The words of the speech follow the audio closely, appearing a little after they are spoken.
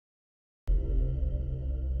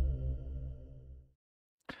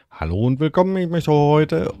Hallo und willkommen. Ich möchte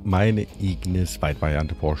heute meine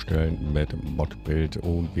Ignis-Variante vorstellen mit Modbild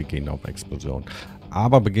und wir gehen auf Explosion.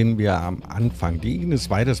 Aber beginnen wir am Anfang. Die Ignis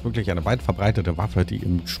ist wirklich eine weit verbreitete Waffe, die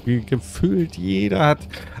im Spiel gefühlt jeder hat.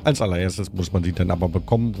 Als allererstes muss man sie dann aber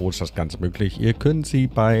bekommen. Wo ist das Ganze möglich? Ihr könnt sie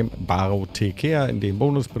beim Barotheker in den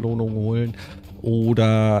Bonusbelohnungen holen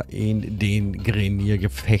oder in den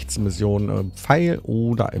Grenier-Gefechtsmissionen Pfeil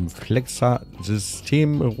oder im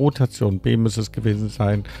Flexer-System Rotation B müsste es gewesen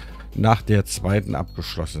sein. Nach der zweiten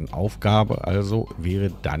abgeschlossenen Aufgabe also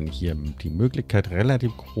wäre dann hier die Möglichkeit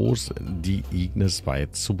relativ groß, die Ignis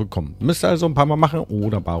weit zu bekommen. Müsst ihr also ein paar Mal machen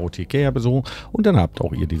oder Barotheker besuchen und dann habt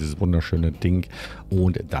auch ihr dieses wunderschöne Ding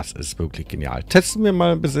und das ist wirklich genial. Testen wir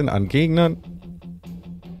mal ein bisschen an Gegnern.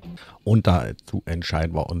 Und dazu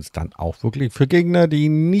entscheiden wir uns dann auch wirklich für Gegner, die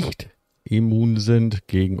nicht immun sind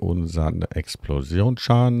gegen unseren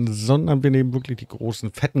Explosionsschaden, sondern wir nehmen wirklich die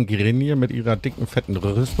großen fetten Grenier mit ihrer dicken fetten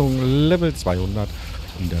Rüstung Level 200,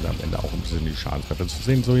 um dann am Ende auch ein bisschen die Schadenswerte zu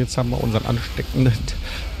sehen. So, jetzt haben wir unseren ansteckenden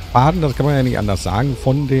Faden, das kann man ja nicht anders sagen,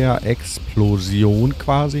 von der Explosion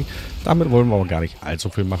quasi. Damit wollen wir aber gar nicht allzu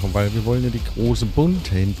viel machen, weil wir wollen ja die großen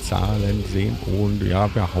bunten Zahlen sehen. Und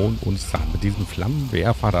ja, wir hauen uns da mit diesem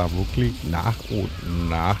Flammenwerfer da wirklich nach und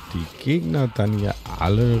nach die Gegner dann hier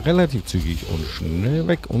alle relativ zügig und schnell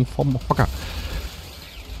weg und vom Hocker.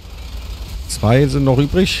 2 sind noch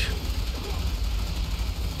übrig.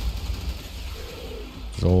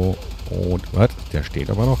 So, und was? Der steht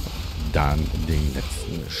aber noch. Dann den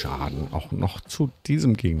letzten Schaden auch noch zu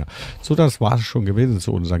diesem Gegner. So, das war es schon gewesen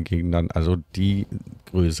zu unseren Gegnern. Also die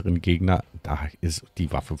größeren Gegner, da ist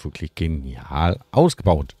die Waffe wirklich genial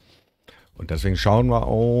ausgebaut. Und deswegen schauen wir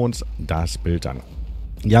uns das Bild an.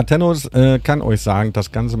 Ja, Tennos kann euch sagen,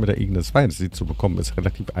 das Ganze mit der Ignis 2 zu bekommen ist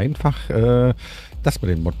relativ einfach. Das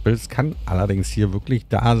mit den Modbuilds kann allerdings hier wirklich,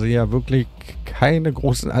 da sie ja wirklich keine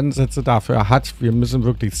großen Ansätze dafür hat. Wir müssen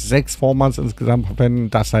wirklich 6 Formats insgesamt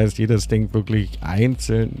verwenden. Das heißt, jedes Ding wirklich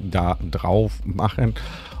einzeln da drauf machen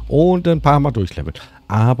und ein paar Mal durchleveln.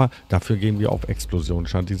 Aber dafür gehen wir auf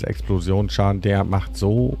Explosionsschaden. Dieser Explosionsschaden, der macht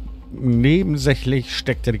so nebensächlich,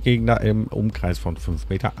 steckt der Gegner im Umkreis von 5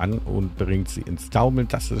 Meter an und bringt sie ins Taumeln.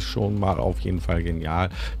 Das ist schon mal auf jeden Fall genial.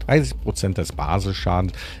 30% des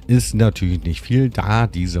Basisschadens ist natürlich nicht viel, da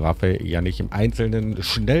diese Waffe ja nicht im Einzelnen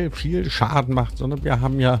schnell viel Schaden macht, sondern wir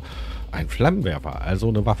haben ja einen Flammenwerfer, also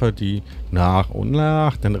eine Waffe, die nach und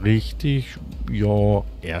nach dann richtig, ja,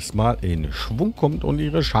 erstmal in Schwung kommt und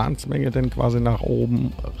ihre Schadensmenge dann quasi nach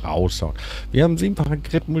oben raushaut. Wir haben 7-fachen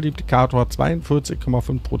Crit-Multiplikator,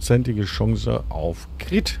 42,5%ige Chance auf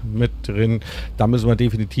Crit mit drin. Da müssen wir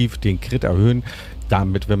definitiv den Crit erhöhen,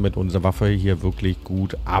 damit wir mit unserer Waffe hier wirklich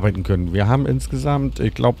gut arbeiten können. Wir haben insgesamt,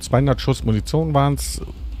 ich glaube, 200 Schuss Munition waren es.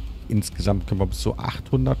 Insgesamt können wir bis zu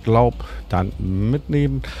 800, glaube ich, dann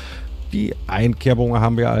mitnehmen. Die Einkerbung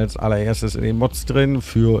haben wir als allererstes in den Mods drin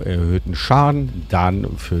für erhöhten Schaden, dann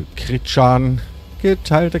für Crit-Schaden,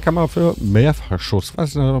 geteilte Kammer für Mehrfachschuss,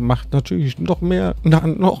 was macht natürlich noch mehr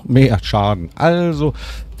Schaden. Also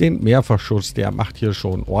den Mehrfachschuss, der macht hier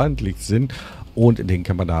schon ordentlich Sinn und den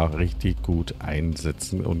kann man da richtig gut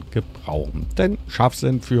einsetzen und gebrauchen. Denn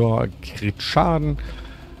Scharfsinn für Crit-Schaden,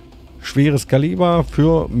 schweres Kaliber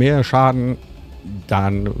für mehr Schaden,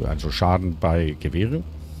 dann also Schaden bei Gewehre.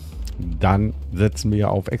 Dann setzen wir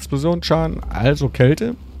auf Explosionsschaden, also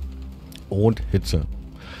Kälte und Hitze.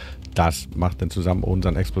 Das macht dann zusammen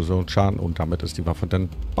unseren Explosionsschaden und damit ist die Waffe dann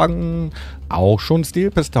bang, auch schon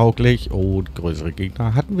stilpesttauglich und größere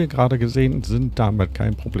Gegner, hatten wir gerade gesehen, sind damit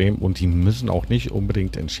kein Problem und die müssen auch nicht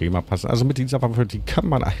unbedingt ins Schema passen. Also mit dieser Waffe, die kann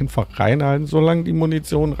man einfach reinhalten, solange die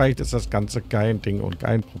Munition reicht, ist das Ganze kein Ding und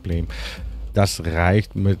kein Problem. Das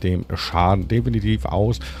reicht mit dem Schaden definitiv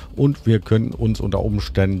aus und wir können uns unter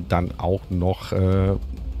Umständen dann auch noch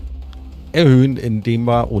erhöhen, indem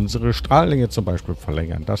wir unsere Strahllänge zum Beispiel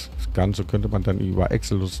verlängern. Das Ganze könnte man dann über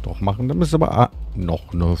Excelus noch machen. Da müsste aber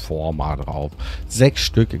noch eine Forma drauf. 6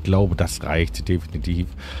 Stück, ich glaube, das reicht definitiv.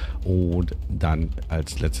 Und dann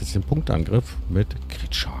als letztes den Punktangriff mit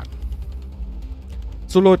Crit-Schaden.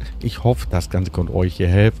 So Leute, ich hoffe, das Ganze konnte euch hier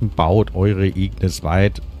helfen. Baut eure Ignis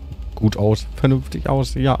weit gut aus, vernünftig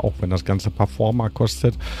aus, ja, auch wenn das Ganze Performer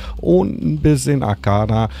kostet und ein bisschen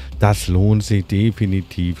Arcana, das lohnt sich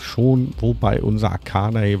definitiv schon, wobei unser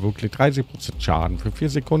Arcana hier wirklich 30% Schaden für 4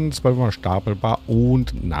 Sekunden, 12-mal stapelbar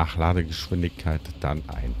und Nachladegeschwindigkeit dann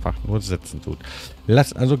einfach nur setzen tut.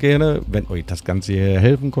 Lasst also gerne, wenn euch das Ganze hier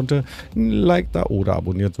helfen konnte, ein Like da oder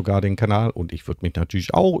abonniert sogar den Kanal und ich würde mich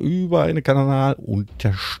natürlich auch über eine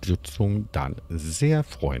Kanalunterstützung dann sehr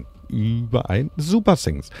freuen. Über ein Super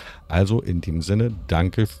Things. Also in dem Sinne,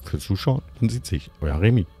 danke fürs Zuschauen. Man sieht sich. Euer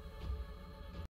Remi.